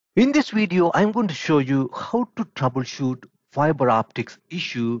In this video, I'm going to show you how to troubleshoot fiber optics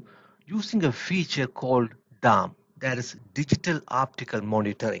issue using a feature called DOM, that is Digital Optical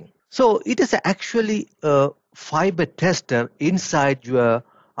Monitoring. So it is actually a fiber tester inside your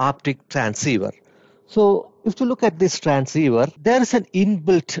optic transceiver. So if you look at this transceiver, there is an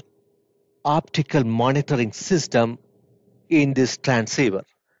inbuilt optical monitoring system in this transceiver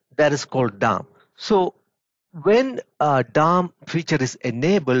that is called DOM. So when a DOM feature is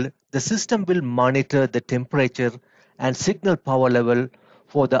enabled, the system will monitor the temperature and signal power level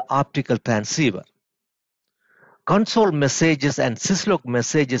for the optical transceiver. Console messages and syslog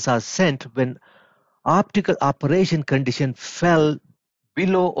messages are sent when optical operation condition fell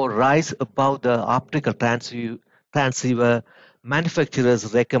below or rise above the optical transceiver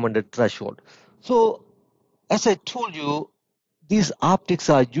manufacturer's recommended threshold. So as I told you, these optics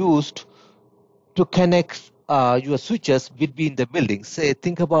are used to connect your switches between the buildings. Say,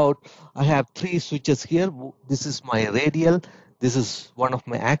 think about, I have three switches here. This is my radial. This is one of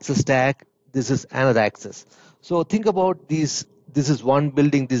my access tag. This is another access. So think about these. This is one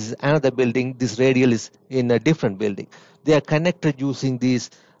building. This is another building. This radial is in a different building. They are connected using these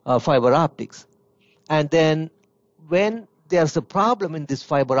fiber optics. And then when there's a problem in this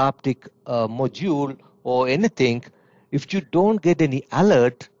fiber optic module or anything, if you don't get any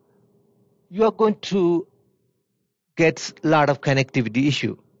alert, you are going to get a lot of connectivity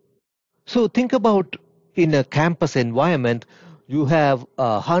issue. So think about in a campus environment, you have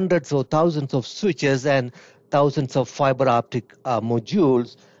hundreds or thousands of switches and thousands of fiber optic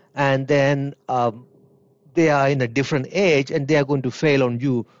modules, and then they are in a different age and they are going to fail on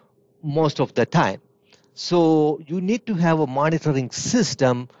you most of the time. So you need to have a monitoring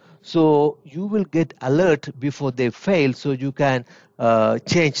system so you will get alert before they fail so you can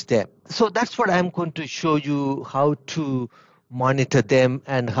change them. So that's what I'm going to show you, how to monitor them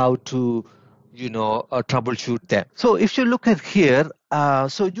and how to troubleshoot them. So if you look at here,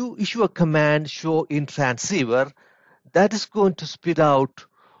 so you issue a command show in transceiver that is going to spit out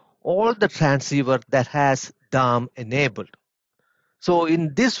all the transceiver that has DOM enabled. So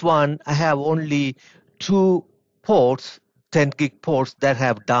in this one, I have only two ports, 10 gig ports that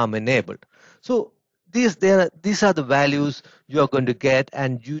have DOM enabled. So these are the values you are going to get,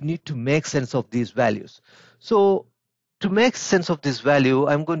 and you need to make sense of these values. So to make sense of this value,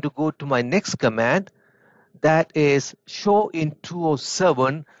 I'm going to go to my next command, that is show in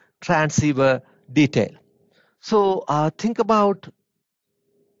 207 transceiver detail. So think about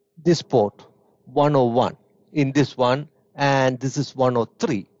this port 101 in this one, and this is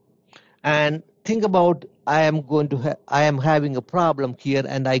 103. And think about, I am having a problem here,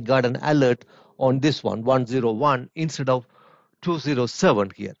 and I got an alert on this one 101 instead of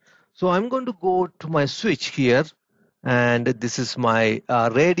 207 here. So I'm going to go to my switch here, and this is my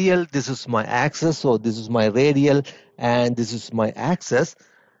radial, this is my access. So this is my radial and this is my access,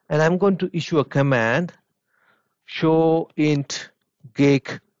 and I'm going to issue a command show int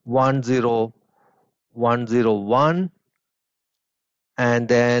gig 10101, and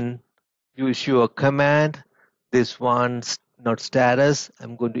then you issue a command. This one's not status.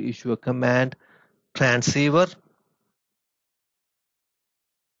 I'm going to issue a command transceiver.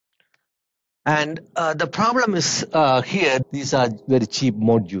 And the problem is here, these are very cheap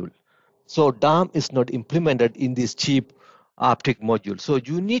module. So DOM is not implemented in this cheap optic module. So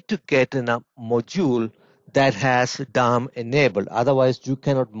you need to get a module that has DOM enabled. Otherwise, you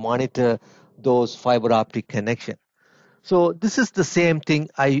cannot monitor those fiber optic connection. So this is the same thing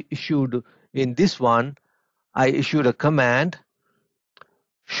I issued in this one. I issued a command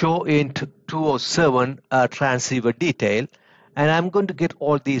show int 207 transceiver detail, and I'm going to get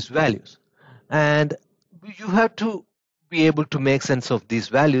all these values. And you have to be able to make sense of these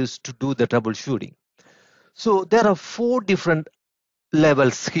values to do the troubleshooting. So there are four different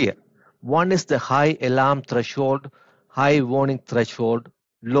levels here. One is the high alarm threshold, high warning threshold,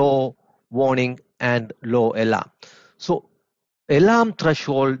 low warning, and low alarm. So alarm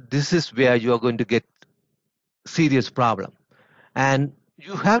threshold, this is where you are going to get serious problem, and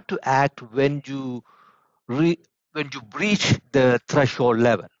you have to act when you breach the threshold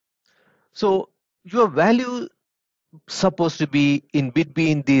level. So your value supposed to be in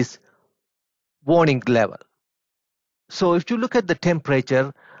between this warning level. So if you look at the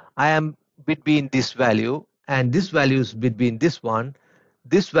temperature, I am between this value, and this value is between this one,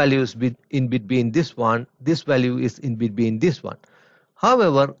 this value is in between this one, this value is in between this one.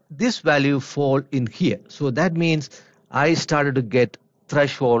 However, this value fall in here. So that means I started to get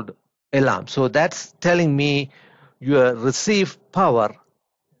threshold alarm. So that's telling me your receive power,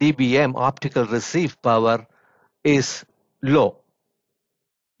 DBM, optical receive power, is low.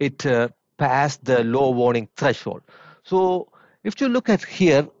 it passed the low warning threshold. So if you look at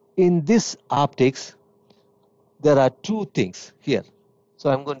here in this optics, there are two things here. So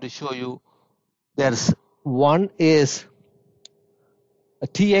I'm going to show you. There's one is a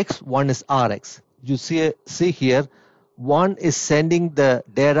TX, one is RX. You see here, one is sending the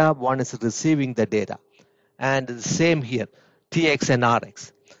data, one is receiving the data. And the same here, TX and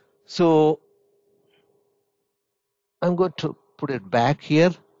RX. So I'm going to put it back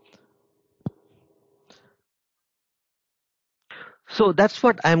here. So that's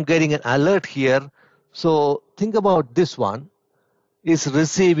what I'm getting an alert here. So think about this one is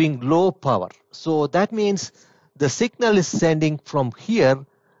receiving low power. So that means the signal is sending from here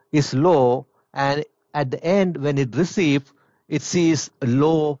is low, and at the end when it receives, it sees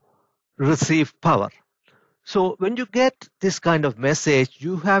low receive power. So when you get this kind of message,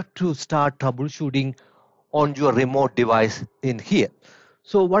 you have to start troubleshooting on your remote device in here.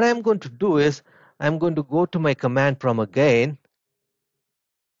 So what I'm going to do is I'm going to go to my command prompt again,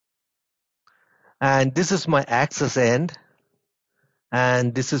 and this is my access end,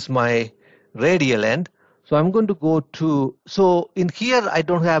 and this is my radial end. So I'm going to go to, so in here I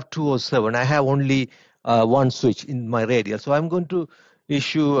don't have 207, I have only one switch in my radial. So I'm going to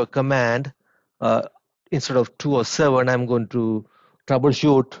issue a command. Instead of 207, I'm going to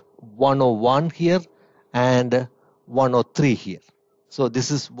troubleshoot 101 here and 103 here. So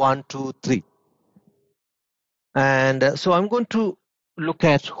this is 1, 2, 3. And so I'm going to look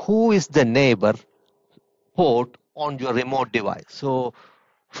at who is the neighbor port on your remote device. So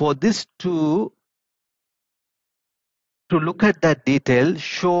for this to look at that detail,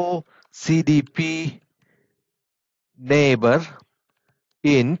 show CDP neighbor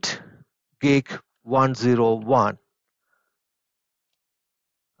int gig 101.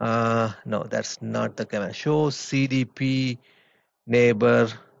 No, that's not the command. Show CDP neighbor,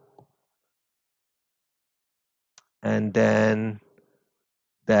 and then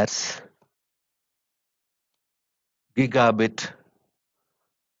that's gigabit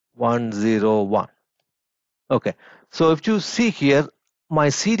 101. Okay, so if you see here, my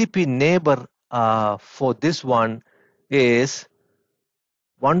CDP neighbor for this one is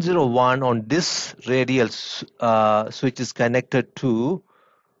 101 on this radial switch is connected to,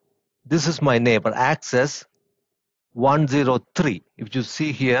 this is my neighbor access 103. If you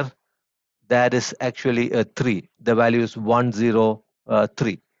see here, that is actually a 3. The value is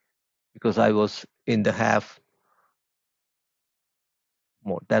 103 because I was in the half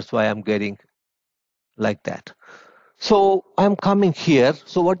mode. That's why I'm getting like that. So I'm coming here.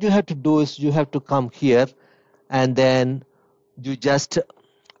 So what you have to do is you have to come here, and then you just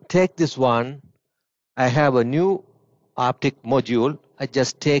take this one. I have a new optic module. I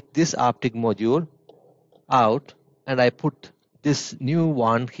just take this optic module out and I put this new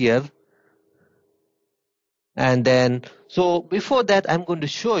one here. And then, so before that, I'm going to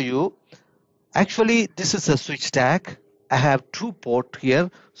show you, actually, this is a switch stack. I have 2 port here.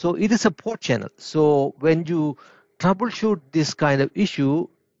 So it is a port channel. So when you troubleshoot this kind of issue,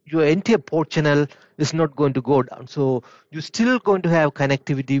 your entire port channel is not going to go down. So you're still going to have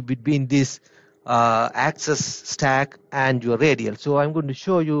connectivity between this access stack and your radial. So I'm going to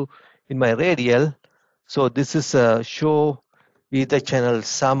show you in my radial. So this is a show ether channel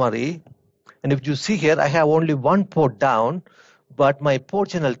summary. And if you see here, I have only 1 port down, but my port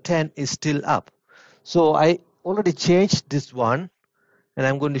channel 10 is still up. So I already changed this one, and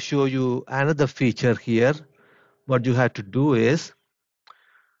I'm going to show you another feature here. What you have to do is,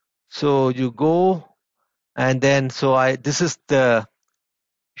 so you go, and then this is the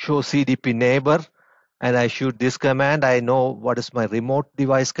show CDP neighbor, and I shoot this command. I know what is my remote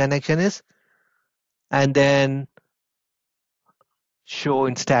device connection is, and then show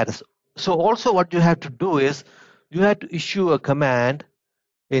in status. So also what you have to do is you have to issue a command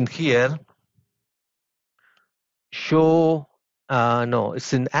in here, show, no,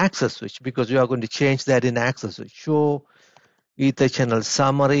 it's in access switch because you are going to change that in access switch. Show ether channel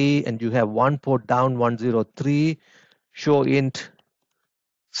summary, and you have 1 port down 103, show int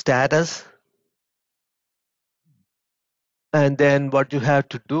status. And then what you have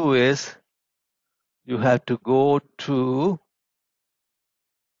to do is you have to go to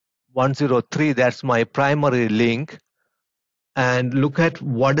 103, that's my primary link, and look at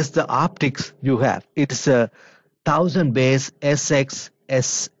what is the optics you have. It's a 1000 base SX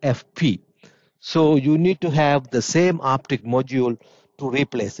SFP. So you need to have the same optic module to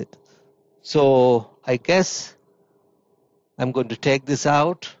replace it. So I guess I'm going to take this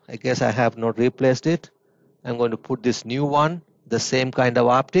out. I guess I have not replaced it. I'm going to put this new one, the same kind of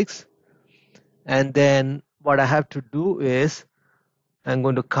optics. And then what I have to do is I'm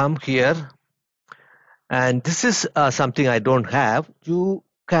going to come here, and this is something I don't have. You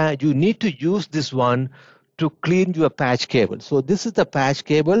need to use this one to clean your patch cable. So this is the patch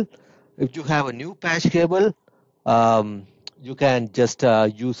cable. If you have a new patch cable, you can just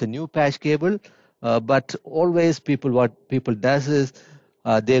use a new patch cable. But always what people does is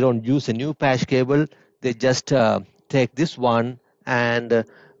they don't use a new patch cable. They just take this one and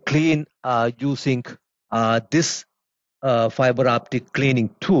clean using this fiber optic cleaning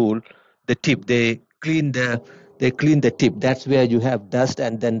tool, the tip. They clean the tip. That's where you have dust,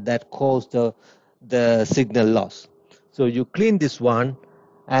 and then that causes the signal loss. So you clean this one,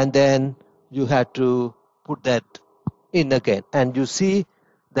 and then you have to put that in again, and you see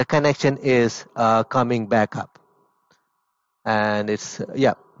the connection is coming back up, and it's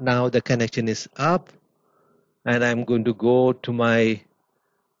yeah, now the connection is up. And I'm going to go to my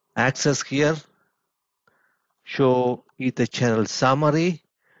access here, show ether channel summary.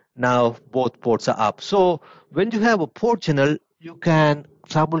 Now both ports are up. So when you have a port channel, you can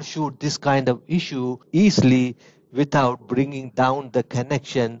troubleshoot this kind of issue easily without bringing down the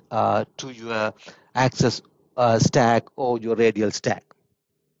connection to your access stack or your radial stack.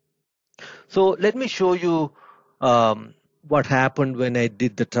 So let me show you what happened when I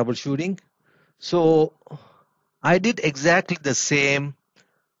did the troubleshooting. So I did exactly the same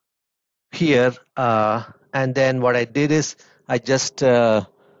here, and then what I did is I just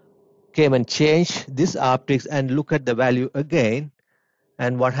came and changed this optics and look at the value again.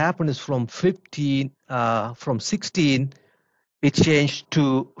 And what happened is from 16 it changed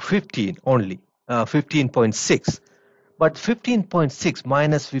to 15 only, 15.6. But 15.6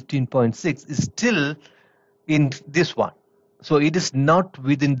 minus 15.6 is still in this one, so it is not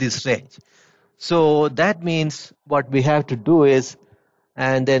within this range. So that means what we have to do is,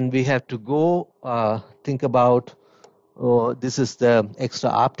 and then we have to go think about, this is the extra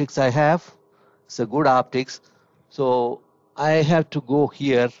optics I have. It's a good optics. So I have to go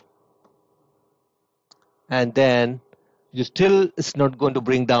here, and then you still, it's not going to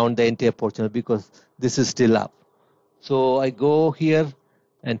bring down the entire portion because this is still up. So I go here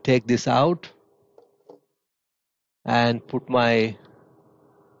and take this out and put my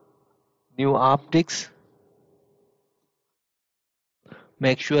new optics.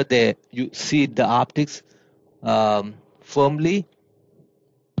 Make sure that you seat the optics firmly,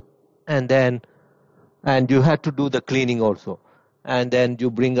 and you have to do the cleaning also, and then you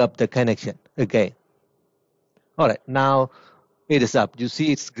bring up the connection again. All right, now it is up. You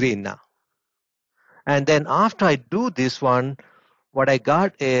see it's green now. And then after I do this one, what I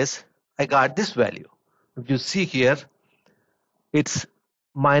got is I got this value. If you see here, it's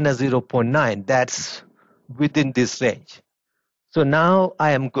minus 0.9. That's within this range. So now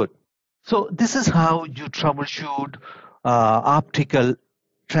I am good. So this is how you troubleshoot optical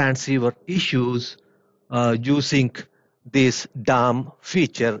transceiver issues using this DAM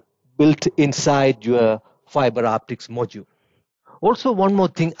feature built inside your fiber optics module. Also, one more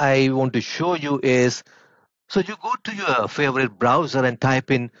thing I want to show you is, so you go to your favorite browser and type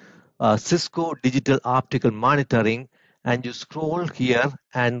in Cisco Digital Optical Monitoring, and you scroll here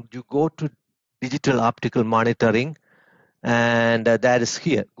and you go to Digital Optical Monitoring, and that is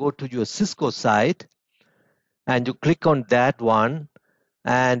here. Go to your Cisco site and you click on that one,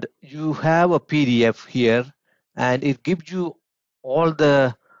 and you have a PDF here, and it gives you all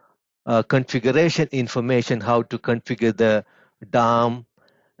the configuration information, how to configure the DOM,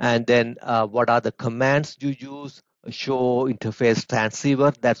 and then what are the commands you use. Show interface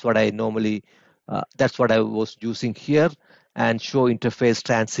transceiver, that's what I normally that's what I was using here, and show interface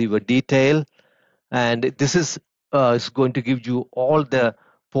transceiver detail. And this is going to give you all the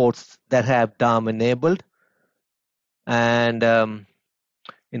ports that have DOM enabled. And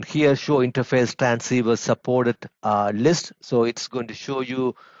in here, show interface transceiver supported list. So it's going to show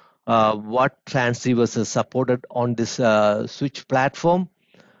you what transceivers are supported on this switch platform.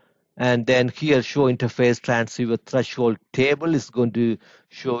 And then here, show interface transceiver threshold table is going to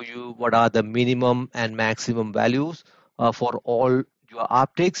show you what are the minimum and maximum values for all your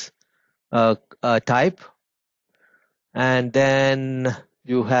optics type. And then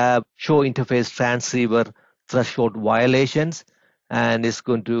you have show interface transceiver threshold violations, and it's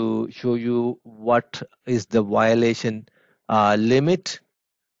going to show you what is the violation limit.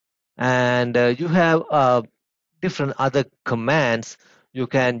 And you have different other commands you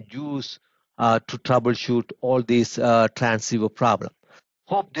can use to troubleshoot all these transceiver problems.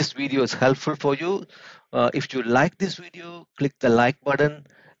 Hope this video is helpful for you. If you like this video, click the like button.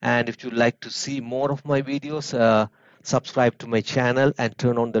 And if you'd like to see more of my videos, subscribe to my channel and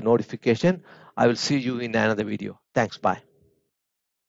turn on the notification. I will see you in another video. Thanks. Bye.